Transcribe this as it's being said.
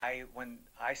when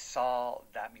I saw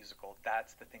that musical,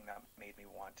 that's the thing that made me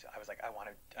want to. I was like, I want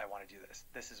to do this.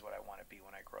 This is what I want to be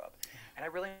when I grow up, and I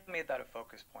really made that a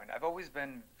focus point. I've always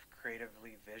been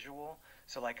creatively visual,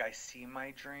 so like I see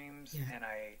my dreams Yeah. and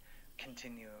I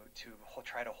continue to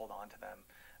try to hold on to them.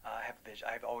 I have vision.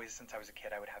 I've always, since I was a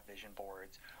kid, I would have vision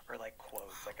boards or like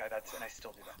quotes, that's, and I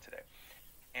still do that today.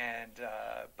 And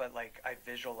but like I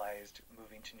visualized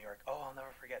moving to New York. Oh, I'll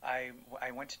never forget. I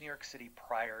went to New York City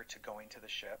prior to going to the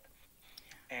ship,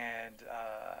 and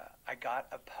I got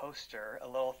a poster, a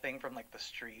little thing from like the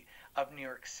street of New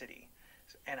York City,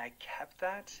 and I kept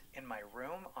that in my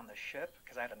room on the ship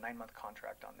because I had a 9 month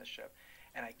contract on this ship,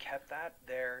 and I kept that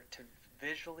there to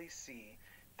visually see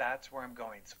that's where I'm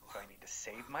going. So I need to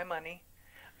save my money.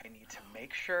 I need to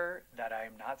make sure that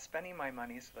I'm not spending my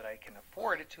money so that I can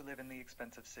afford to live in the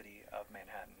expensive city of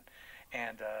Manhattan.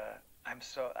 And I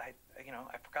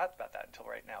forgot about that until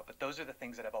right now. But those are the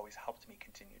things that have always helped me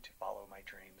continue to follow my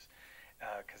dreams,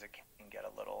 because it can get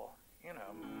a little,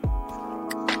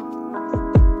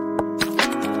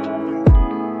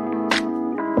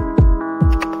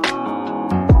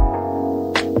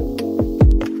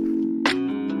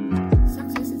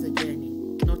 Success is a journey,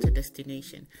 not a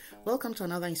destination. Welcome to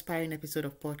another inspiring episode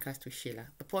of Podcast with Sheila,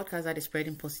 the podcast that is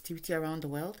spreading positivity around the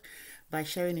world by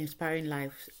sharing inspiring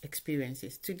life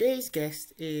experiences. Today's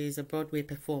guest is a Broadway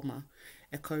performer,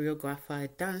 a choreographer, a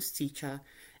dance teacher,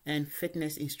 and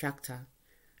fitness instructor,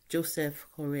 Joseph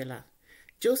Corella.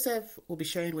 Joseph will be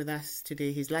sharing with us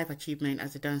today his life achievement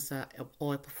as a dancer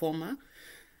or a performer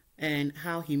and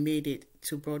how he made it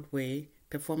to Broadway,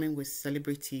 performing with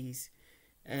celebrities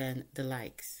and the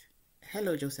likes.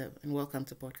 Hello, Joseph, and welcome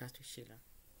to Podcast with Sheila.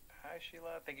 Hi,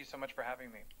 Sheila. Thank you so much for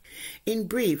having me. In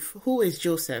brief, who is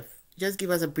Joseph? Just give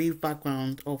us a brief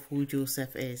background of who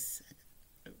Joseph is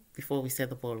before we set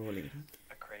the ball rolling.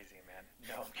 A crazy man.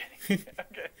 No, I'm kidding.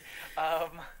 Okay.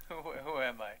 Who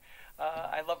am I?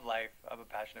 I love life. I'm a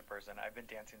passionate person. I've been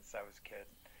dancing since I was a kid.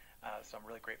 So I'm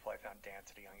really grateful I found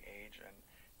dance at a young age. And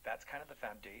that's kind of the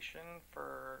foundation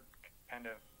for kind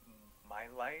of my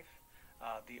life.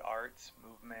 The arts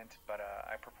movement, but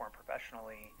I perform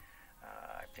professionally.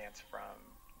 I've danced from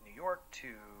New York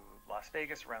to Las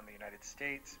Vegas, around the United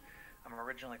States. I'm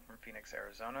originally from Phoenix,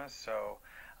 Arizona, so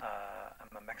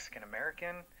I'm a Mexican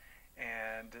American,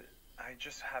 and I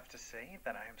just have to say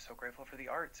that I am so grateful for the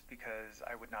arts because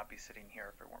I would not be sitting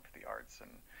here if it weren't for the arts.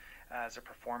 And as a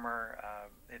performer,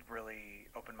 it really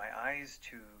opened my eyes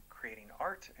to creating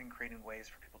art and creating ways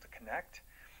for people to connect.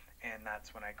 And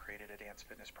that's when I created a dance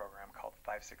fitness program called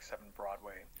 567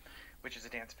 Broadway, which is a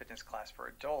dance fitness class for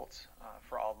adults,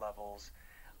 for all levels,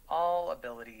 all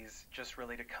abilities, just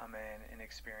really to come in and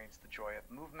experience the joy of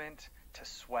movement, to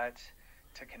sweat,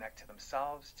 to connect to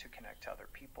themselves, to connect to other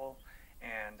people.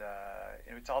 And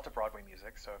it's all to Broadway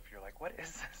music. So if you're like, what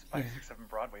is this 567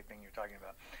 Broadway thing you're talking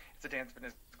about? It's a dance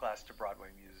fitness class to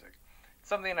Broadway music. It's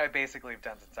something I basically have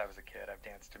done since I was a kid. I've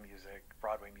danced to music,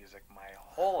 Broadway music, my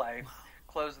whole life. Wow.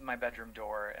 Closed my bedroom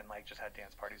door and just had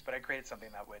dance parties, but I created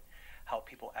something that would help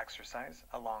people exercise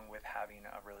along with having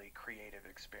a really creative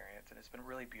experience, and it's been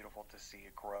really beautiful to see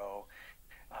it grow.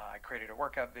 I created a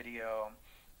workout video.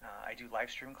 I do live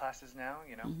stream classes now.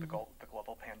 The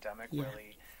global pandemic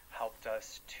really helped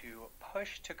us to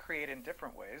push to create in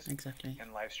different ways. Exactly.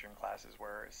 And live stream classes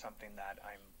were something that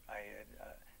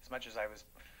as much as I was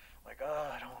like, oh,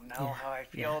 I don't know how I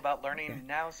feel about learning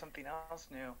now something else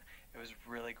new. It was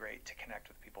really great to connect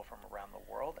with people from around the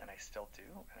world, and I still do,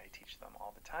 and I teach them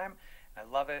all the time. I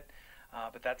love it,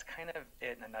 but that's kind of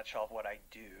it in a nutshell of what I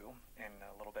do and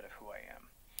a little bit of who I am.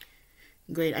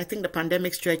 Great. I think the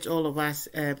pandemic stretched all of us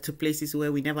to places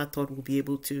where we never thought we'd be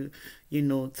able to,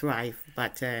 thrive.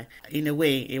 But in a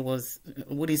way, I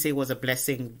wouldn't say it was a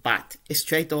blessing, but it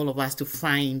stretched all of us to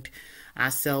find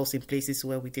ourselves in places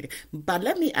where we did it. But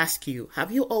let me ask you,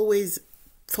 have you always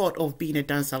thought of being a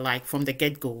dancer from the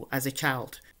get-go as a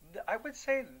child? I would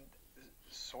say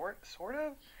sort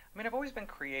of. I mean, I've always been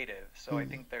creative, so I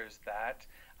think there's that.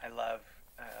 I had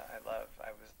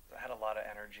a lot of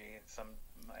energy.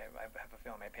 I have a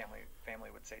feeling my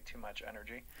family would say too much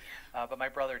energy, but my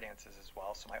brother dances as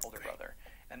well, so my older brother,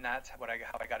 and that's how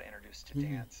I got introduced to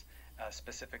dance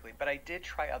specifically. But I did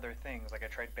try other things, like I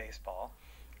tried baseball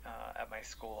at my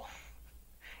school.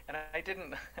 And I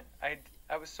didn't. I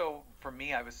was so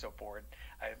bored.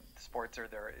 Sports are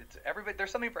there. It's everybody.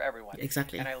 There's something for everyone.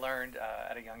 Exactly. And I learned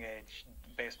at a young age,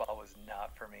 baseball was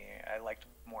not for me. I liked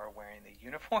more wearing the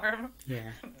uniform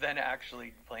than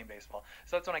actually playing baseball.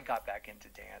 So that's when I got back into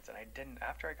dance. And I didn't.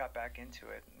 After I got back into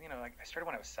it, I started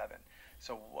when I was 7.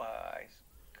 So I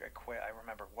quit. I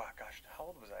remember. Wow, gosh, how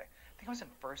old was I? I think I was in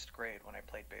first grade when I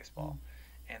played baseball.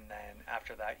 And then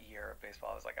after that year of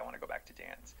baseball, I was like, I want to go back to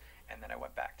dance. And then I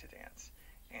went back to dance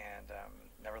and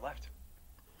never left.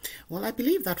 Well, I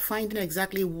believe that finding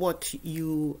exactly what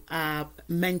you are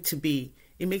meant to be,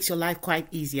 it makes your life quite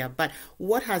easier. But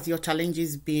what has your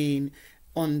challenges been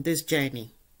on this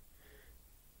journey?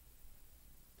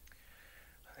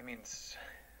 I mean,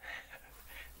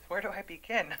 where do I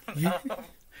begin?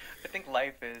 I think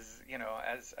life is,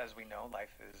 as we know,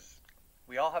 life is,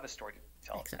 we all have a story to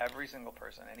tell. Exactly. Every single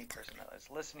person, any person that is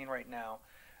listening right now,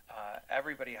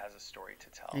 everybody has a story to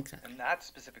tell. Exactly. And that's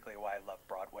specifically why I love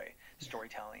Broadway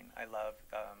storytelling. I love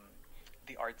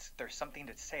the arts. There's something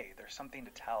to say. There's something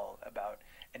to tell about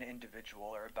an individual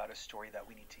or about a story that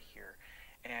we need to hear.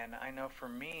 And I know for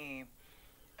me,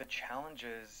 the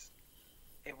challenges,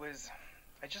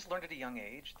 I just learned at a young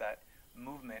age that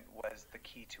movement was the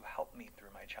key to help me through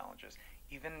my challenges.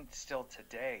 Even still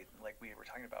today, like we were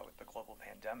talking about with the global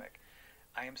pandemic,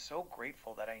 I am so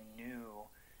grateful that I knew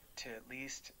to at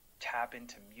least tap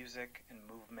into music and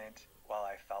movement while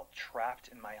I felt trapped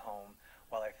in my home,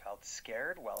 while I felt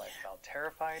scared, while I felt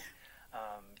terrified.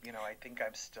 I think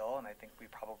I'm still, and I think we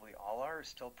probably all are,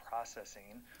 still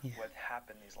processing what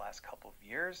happened these last couple of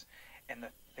years. And the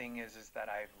thing is that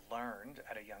I've learned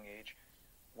at a young age,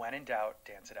 when in doubt,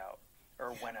 dance it out.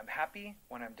 Or when I'm happy,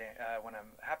 when I'm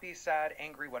happy, sad,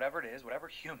 angry, whatever it is, whatever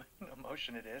human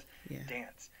emotion it is,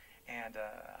 dance. And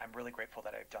I'm really grateful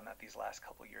that I've done that these last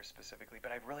couple of years specifically,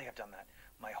 but I really have done that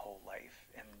my whole life,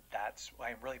 and that's why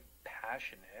I'm really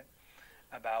passionate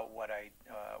about what I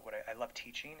love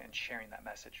teaching and sharing that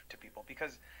message to people,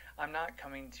 because I'm not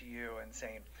coming to you and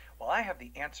saying, well, I have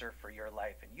the answer for your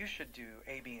life and you should do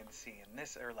A, B, and C and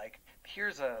this, or like,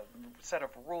 here's a set of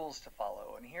rules to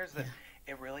follow, and here's the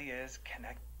it really is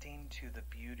connecting to the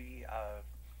beauty of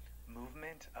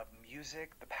movement, of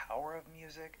music, the power of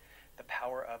music, the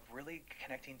power of really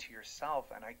connecting to yourself.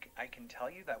 And I can tell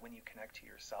you that when you connect to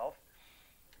yourself,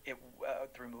 it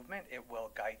through movement, it will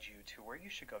guide you to where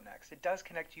you should go next. It does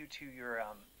connect you to your,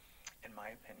 in my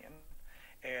opinion,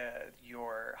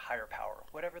 your higher power,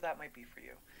 whatever that might be for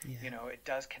you. It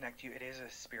does connect you. It is a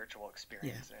spiritual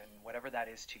experience, and whatever that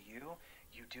is to you,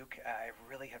 you do. I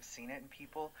really have seen it in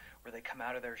people where they come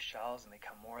out of their shells and they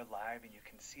come more alive, and you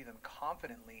can see them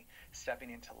confidently stepping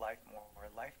into life more.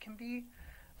 Life can be,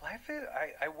 life is.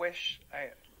 I wish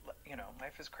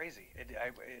life is crazy.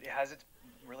 It has its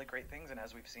really great things, and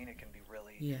as we've seen, it can be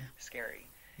really scary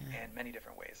in many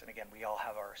different ways. And again, we all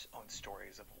have our own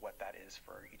stories of what that is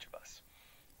for each of us.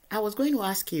 I was going to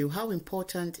ask you, how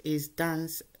important is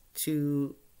dance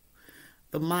to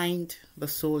the mind, the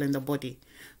soul, and the body?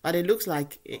 But it looks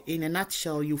like, in a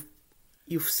nutshell,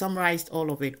 you've summarized all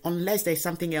of it. Unless there's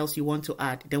something else you want to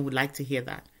add, then we'd like to hear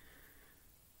that.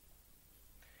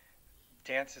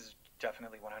 Dance has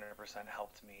definitely 100%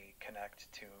 helped me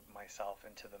connect to myself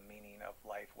and to the meaning of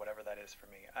life, whatever that is for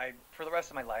me. For the rest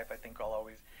of my life,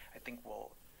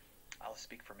 I'll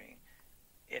speak for me.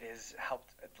 It has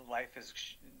helped. Life is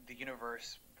the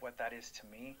universe. What that is to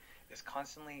me is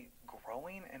constantly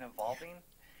growing and evolving,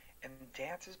 and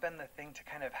dance has been the thing to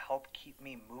kind of help keep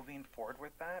me moving forward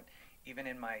with that, even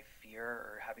in my fear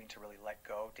or having to really let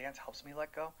go. Dance helps me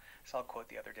let go. So I'll quote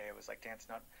the other day. It was like, dance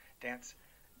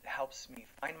helps me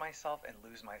find myself and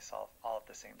lose myself all at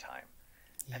the same time.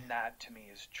 And that to me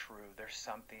is true. There's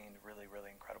something really,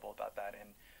 really incredible about that. And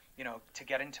to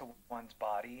get into one's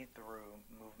body through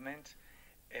movement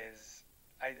is,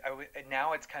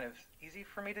 now it's kind of easy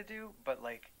for me to do, but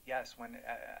like, yes, and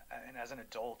as an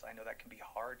adult, I know that can be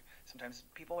hard. Sometimes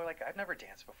people are like, I've never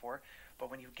danced before, but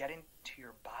when you get into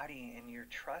your body and you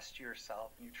trust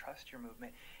yourself and you trust your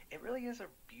movement, it really is a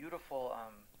beautiful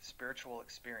spiritual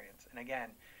experience. And again,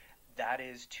 that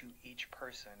is to each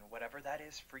person, whatever that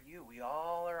is for you. We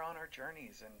all are on our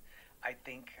journeys, and I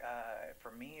think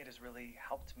for me, it has really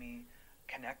helped me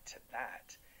connect to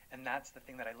that. And that's the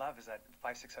thing that I love, is that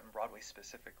 567 Broadway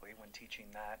specifically, when teaching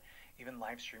that, even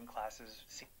live stream classes,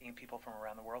 seeing people from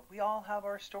around the world, we all have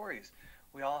our stories.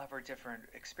 We all have our different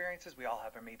experiences. We all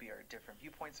have maybe our different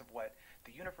viewpoints of what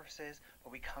the universe is,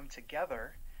 but we come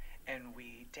together and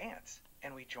we dance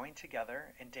and we join together,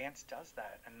 and dance does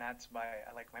that. And that's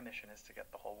my mission is to get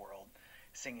the whole world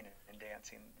singing and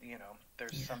dancing.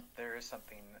 There is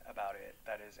something about it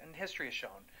that is, and history has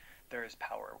shown, there is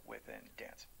power within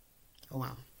dance.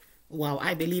 Wow,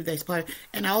 I believe there's power.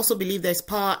 And I also believe there's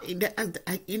power,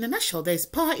 in a nutshell, there's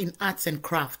power in arts and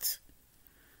crafts.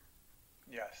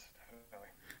 Yes, definitely.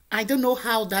 I don't know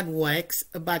how that works,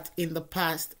 but in the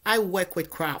past, I work with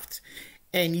craft,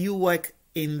 and you work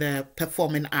in the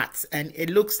performing arts, and it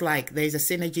looks like there's a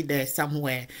synergy there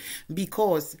somewhere,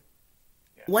 because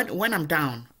when I'm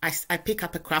down, I pick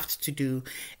up a craft to do,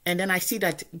 and then I see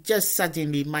that just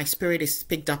suddenly my spirit is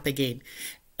picked up again,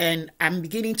 and I'm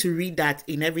beginning to read that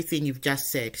in everything you've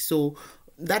just said. So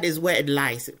that is where it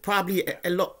lies. Probably a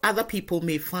lot other people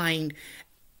may find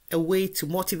a way to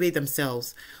motivate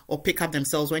themselves or pick up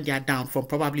themselves when they are down from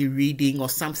probably reading or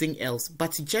something else.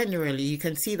 But generally, you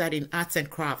can see that in arts and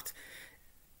crafts,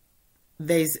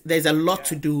 there's a lot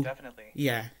to do. Definitely.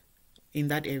 Yeah, in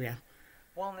that area.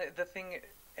 Well, the thing,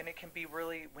 and it can be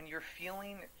really, when you're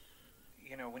feeling,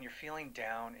 when you're feeling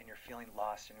down and you're feeling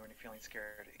lost and when you're feeling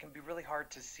scared, it can be really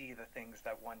hard to see the things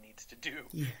that one needs to do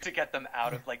to get them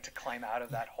out of, like, to climb out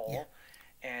of that hole.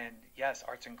 And yes,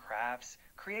 arts and crafts,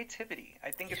 creativity. I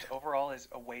think it's overall is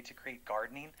a way to create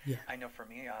gardening. I know for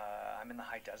me, I'm in the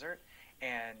high desert,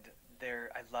 and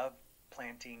I love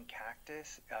planting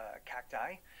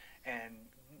cacti, and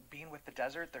being with the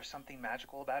desert, there's something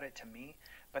magical about it to me.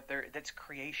 But that's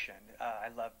creation. I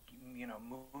love,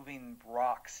 moving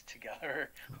rocks together.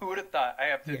 Who would have thought?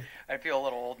 I feel a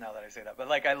little old now that I say that. But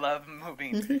like, I love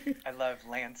moving. I love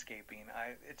landscaping.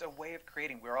 It's a way of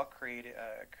creating. We're all creative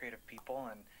people,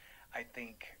 and I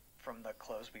think from the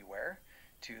clothes we wear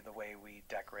to the way we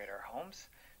decorate our homes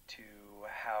to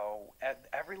how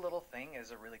every little thing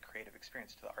is a really creative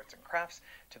experience, to the arts and crafts,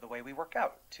 to the way we work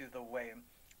out, to the way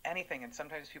anything. And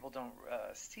sometimes people don't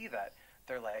see that.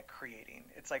 They're like creating.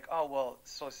 It's like, oh well,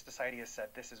 so society has said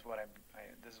this is what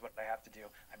I have to do.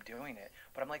 I'm doing it.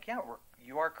 But I'm like, yeah,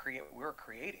 we're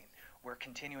creating. We're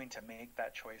continuing to make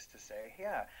that choice to say,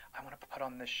 yeah, I want to put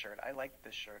on this shirt. I like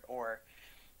this shirt. Or,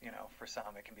 for some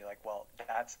it can be like, well,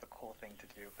 that's the cool thing to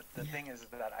do. But the thing is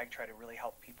that I try to really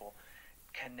help people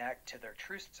connect to their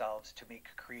true selves to make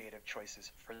creative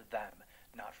choices for them,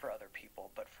 not for other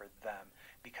people, but for them,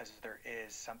 because there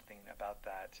is something about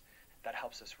that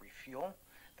helps us refuel,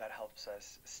 that helps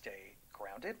us stay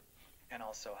grounded, and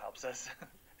also helps us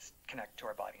connect to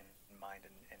our body and mind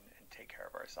and take care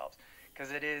of ourselves.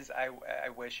 Because it is, I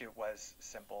wish it was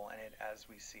simple, and as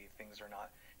we see,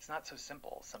 it's not so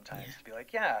simple sometimes to be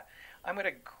like, yeah, I'm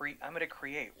gonna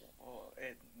create. Well,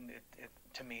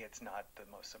 to me, it's not the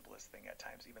most simplest thing at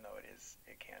times, even though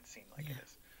it can seem like it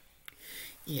is.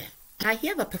 Yeah, I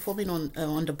hear that performing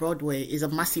on the Broadway is a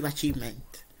massive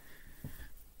achievement.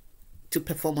 To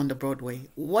perform on the Broadway,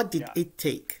 what did it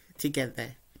take to get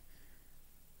there?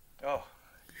 Oh,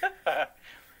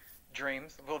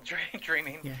 dreams. Well,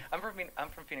 dreaming. Yeah. I'm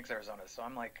from Phoenix, Arizona, so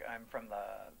I'm from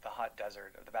the hot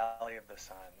desert of the Valley of the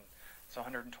Sun. It's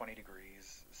 120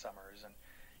 degrees summers, and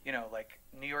like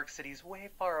New York City's way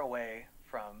far away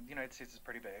from the United States. Is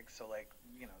pretty big, so like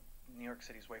New York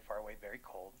City's way far away, very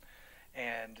cold,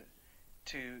 and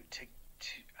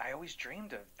I always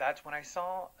dreamed of. That's when I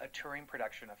saw a touring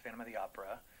production of Phantom of the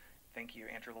Opera. Thank you,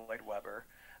 Andrew Lloyd Webber.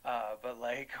 But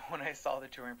like when I saw the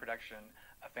touring production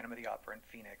of Phantom of the Opera in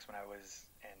Phoenix when I was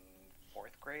in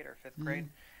 4th grade or 5th grade,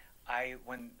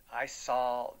 when I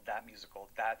saw that musical,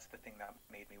 that's the thing that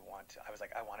made me want. I was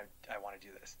like, I want to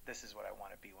do this. This is what I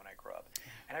want to be when I grow up.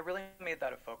 And I really made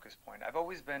that a focus point. I've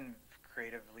always been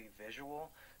creatively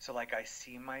visual, so like I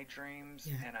see my dreams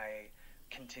and I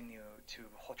continue to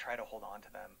try to hold on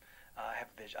to them. I have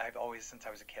vision. I've always, since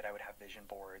I was a kid, I would have vision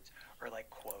boards or like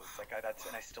quotes,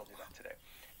 and I still do that today.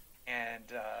 And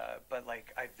but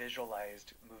like I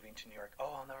visualized moving to New York.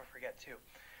 Oh, I'll never forget too.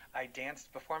 I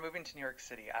danced before moving to New York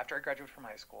City. After I graduated from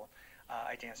high school,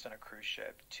 I danced on a cruise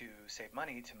ship to save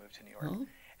money to move to New York. And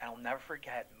I'll never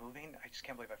forget moving. I just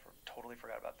can't believe I totally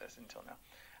forgot about this until now.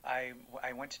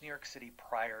 I went to New York City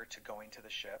prior to going to the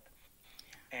ship.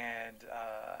 And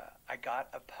I got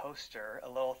a poster, a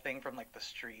little thing from like the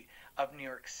street of New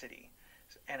York City.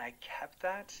 And I kept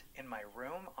that in my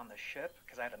room on the ship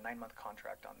because I had a 9-month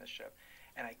contract on this ship.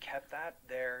 And I kept that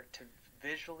there to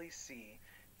visually see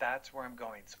that's where I'm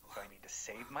going. So I need to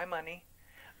save my money.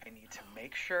 I need to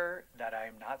make sure that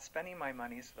I'm not spending my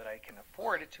money so that I can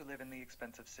afford to live in the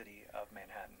expensive city of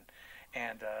Manhattan.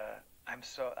 And I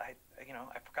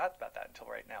forgot about that until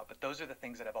right now. But those are the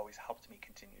things that have always helped me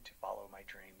continue to follow my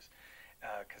dreams,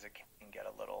 because it can get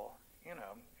a little,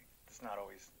 it's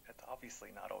obviously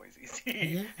not always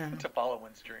easy to follow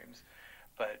one's dreams.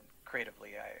 But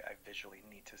creatively, I visually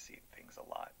need to see things a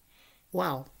lot.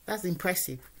 Wow, that's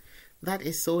impressive. That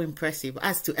is so impressive.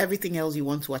 As to everything else you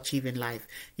want to achieve in life,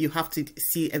 you have to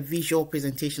see a visual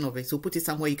presentation of it. So put it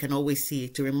somewhere you can always see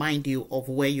it to remind you of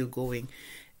where you're going.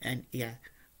 And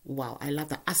wow, I love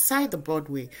that. Aside the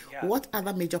Broadway, what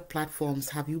other major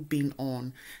platforms have you been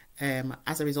on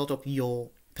as a result of your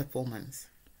performance?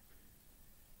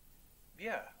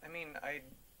 Yeah, I mean,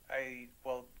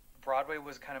 well, Broadway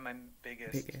was kind of my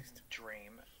biggest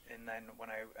dream. And then when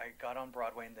I got on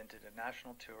Broadway and then did a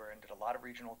national tour and did a lot of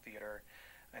regional theater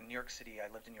in New York City.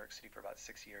 I lived in New York City for about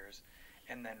 6 years.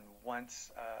 And then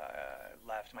once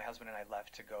left, my husband and I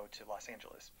left to go to Los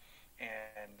Angeles.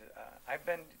 And I've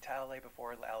been to LA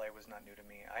before. LA was not new to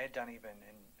me. I had done even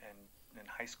in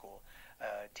high school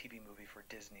a TV movie for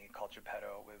Disney called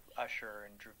Geppetto with Usher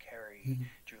and Drew Carey,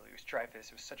 Julius Dreyfus.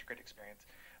 It was such a great experience.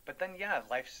 But then, yeah,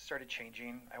 life started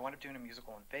changing. I wound up doing a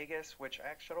musical in Vegas, which I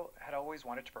actually had always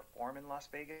wanted to perform in Las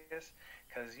Vegas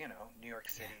because, you know, New York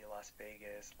City, Las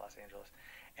Vegas, Los Angeles.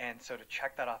 And so to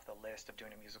check that off the list of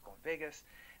doing a musical in Vegas,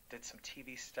 did some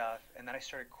TV stuff, and then I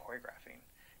started choreographing.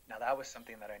 Now, that was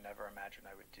something that I never imagined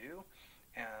I would do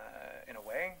in a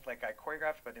way. Like, I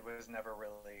choreographed, but it was never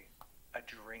really a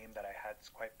dream that I had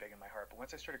quite big in my heart. But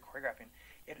once I started choreographing,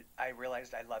 I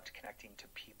realized I loved connecting to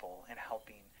people and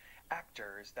helping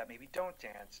actors that maybe don't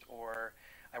dance. Or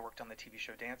I worked on the TV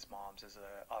show Dance Moms as an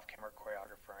off-camera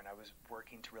choreographer, and I was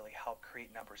working to really help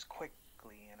create numbers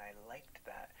quickly, and I liked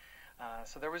that.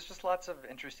 So there was just lots of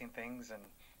interesting things, and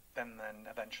then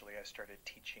eventually I started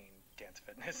teaching dance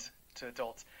fitness to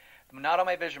adults. Not on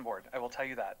my vision board, I will tell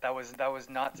you that. That was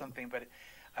not something, but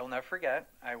I will never forget.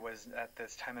 I was at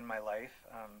this time in my life,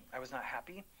 I was not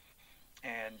happy,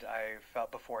 and I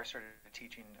felt before I started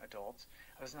teaching adults,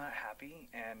 I was not happy,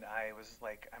 and I was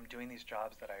like, I'm doing these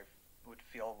jobs that I would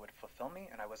feel would fulfill me,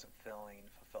 and I wasn't feeling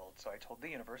fulfilled. So I told the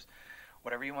universe,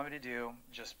 whatever you want me to do,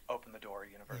 just open the door,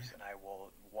 universe, and I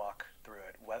will walk through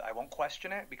it. I won't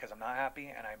question it because I'm not happy,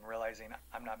 and I'm realizing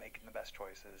I'm not making the best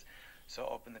choices. So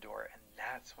open the door, and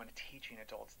that's when teaching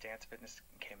adults dance fitness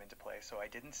came into play. So I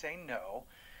didn't say no.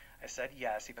 I said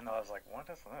yes, even though I was like, what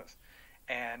is this?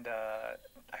 And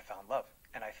I found love.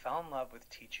 And I fell in love with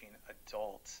teaching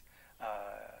adults,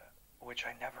 which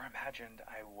I never imagined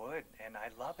I would. And I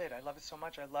love it. I love it so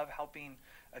much. I love helping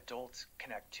adults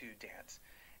connect to dance.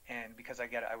 And because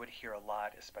I would hear a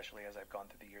lot, especially as I've gone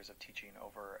through the years of teaching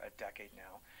over a decade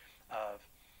now, of,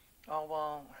 oh,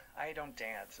 well, I don't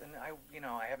dance, and I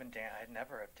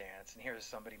never have danced, and here's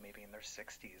somebody maybe in their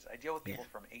 60s. I deal with people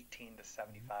from 18 to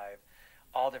 75,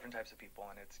 all different types of people,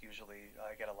 and it's usually,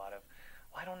 I get a lot of,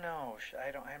 well, I don't know,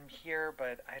 I'm here,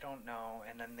 but I don't know,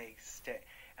 and then they stay,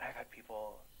 and I've had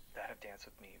people that have danced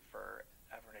with me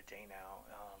forever and a day now,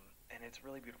 and it's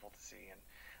really beautiful to see, and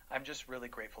I'm just really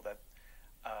grateful that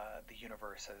the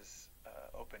universe has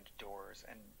opened doors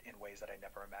and in ways that I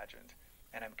never imagined.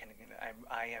 And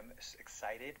I am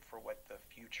excited for what the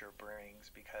future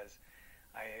brings because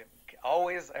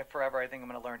forever, I think I'm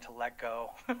going to learn to let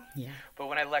go. But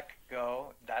when I let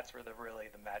go, that's where the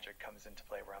magic comes into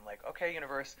play, where I'm like, okay,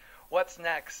 universe, what's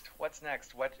next? What's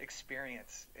next? What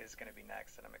experience is going to be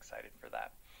next? And I'm excited for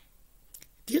that.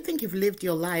 Do you think you've lived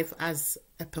your life as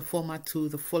a performer to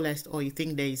the fullest, or you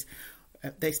think there's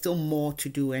still more to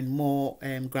do and more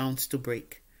grounds to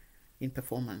break in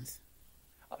performance?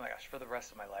 Oh my gosh, for the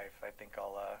rest of my life, I think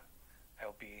I'll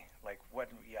be like,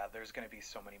 there's going to be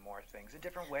so many more things in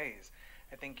different ways.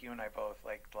 I think you and I both,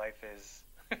 like, life is,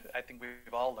 I think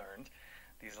we've all learned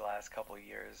these last couple of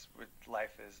years,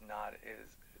 life is not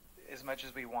as much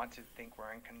as we want to think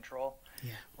we're in control,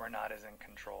 we're not as in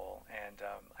control. And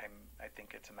I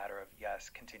think it's a matter of, yes,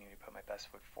 continuing to put my best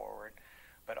foot forward,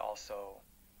 but also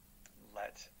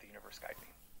let the universe guide me.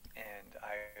 And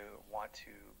I want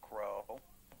to grow,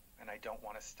 and I don't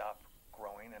want to stop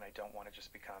growing, and I don't want to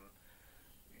just become,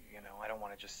 I don't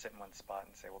want to just sit in one spot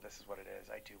and say, well, this is what it is.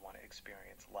 I do want to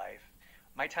experience life.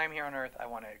 My time here on Earth, I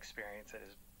want to experience it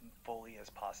as fully as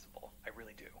possible. I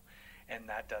really do. And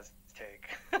that does take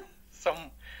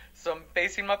some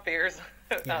facing my fears,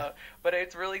 but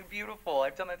it's really beautiful.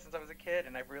 I've done that since I was a kid,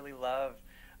 and I really love,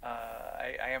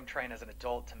 I am trying as an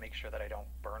adult to make sure that I don't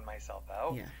burn myself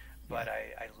out, but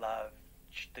I love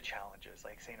the challenges,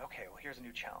 like saying, okay, well, here's a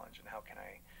new challenge, and how can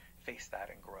I face that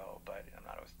and grow? But I'm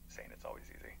not saying it's always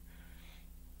easy.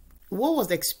 What was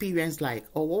the experience like,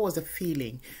 or what was the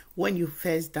feeling when you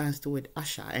first danced with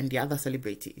Usher and the other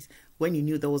celebrities, when you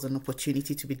knew there was an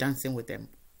opportunity to be dancing with them?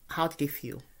 How did it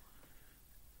feel?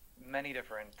 Many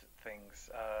different things.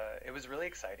 It was really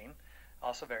exciting,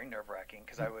 also very nerve-wracking,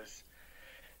 because I was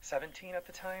 17 at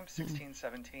the time, 16,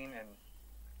 17, and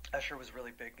Usher was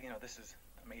really big.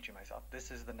 I'm aging myself.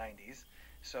 This is the 90s.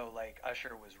 So, like,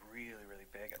 Usher was really, really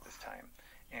big at this time.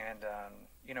 And,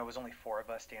 it was only 4 of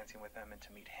us dancing with him, and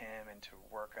to meet him and to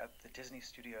work at the Disney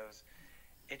studios,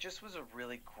 it just was a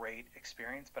really great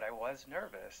experience, but I was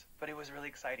nervous. But it was really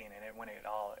exciting, and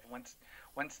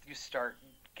once you start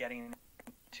getting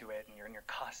to it, and you're in your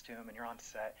costume, and you're on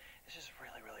set, it's just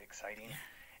really, really exciting.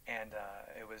 And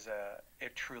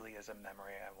it truly is a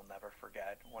memory I will never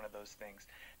forget. One of those things.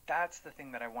 That's the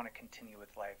thing that I want to continue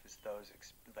with life, is those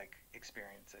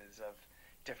experiences of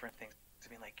different things. To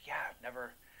be like, yeah, I've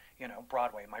never,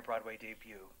 Broadway, my Broadway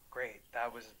debut, great.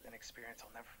 That was an experience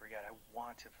I'll never forget. I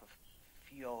want to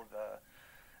feel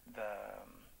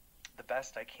the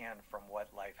best I can from what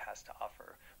life has to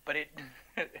offer. But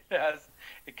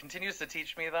it continues to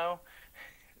teach me, though,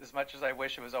 as much as I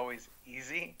wish it was always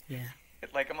easy. Yeah.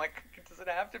 I'm like, does it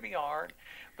have to be hard?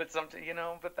 But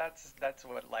but that's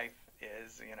what life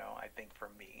is, I think for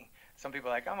me. Some people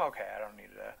are like, I'm okay, I don't need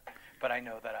to. But I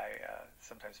know that I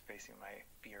sometimes facing my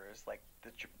fears, like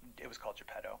it was called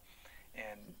Geppetto,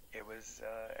 and it was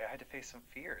I had to face some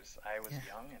fears. I was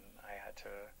young, and I had to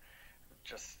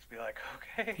just be like,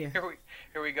 okay,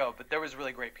 here we go. But there was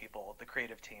really great people. The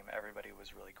creative team, everybody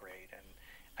was really great, and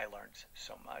I learned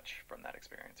so much from that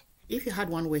experience. If you had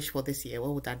one wish for this year,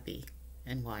 what would that be,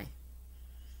 and why?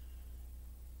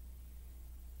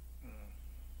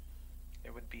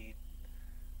 It would be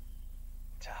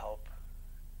to help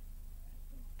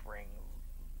bring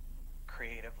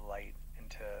creative light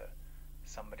into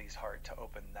somebody's heart, to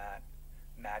open that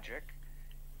magic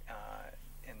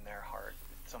in their heart,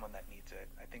 someone that needs it.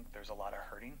 I think there's a lot of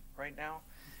hurting right now,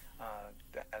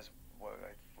 as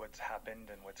what's happened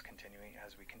and what's continuing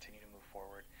as we continue to move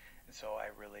forward. And so I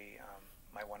really,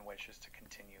 my one wish is to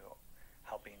continue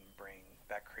helping bring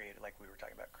that like we were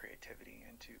talking about, creativity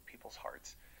into people's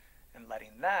hearts, and letting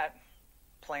that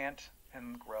plant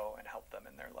and grow and help them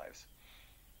in their lives.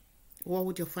 What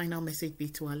would your final message be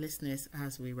to our listeners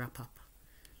as we wrap up?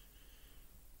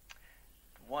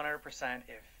 100%.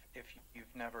 If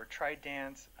you've never tried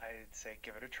dance, I'd say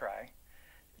give it a try.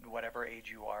 Whatever age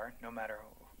you are, no matter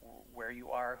where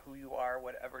you are, who you are,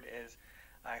 whatever it is,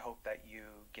 I hope that you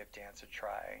give dance a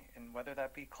try. And whether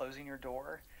that be closing your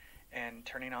door and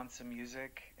turning on some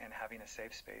music and having a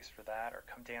safe space for that, or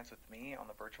come dance with me on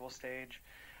the virtual stage.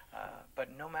 But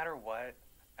no matter what,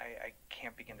 I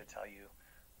can't begin to tell you,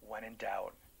 when in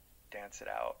doubt, dance it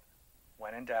out.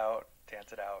 When in doubt,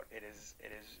 dance it out. It has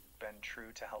been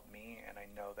true to help me, and I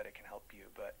know that it can help you.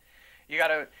 But you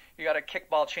gotta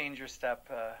kickball change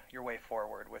your way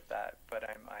forward with that. But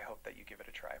I hope that you give it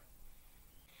a try.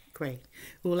 Great.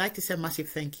 We would like to say a massive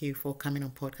thank you for coming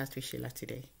on Podcast with Sheila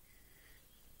today.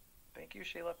 Thank you,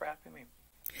 Sheila, for having me.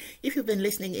 If you've been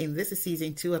listening in, this is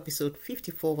season 2, episode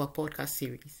 54 of our podcast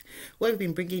series, where we've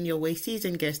been bringing your way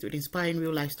seasoned guests with inspiring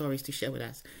real life stories to share with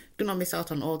us. Do not miss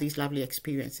out on all these lovely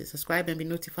experiences. Subscribe and be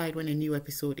notified when a new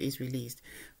episode is released.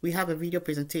 We have a video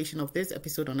presentation of this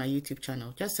episode on our YouTube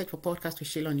channel. Just search for Podcast with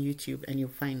Sheila on YouTube and you'll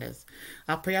find us.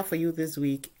 Our prayer for you this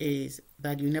week is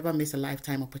that you never miss a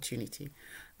lifetime opportunity.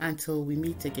 Until we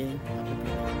meet again, have a good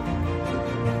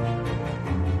day.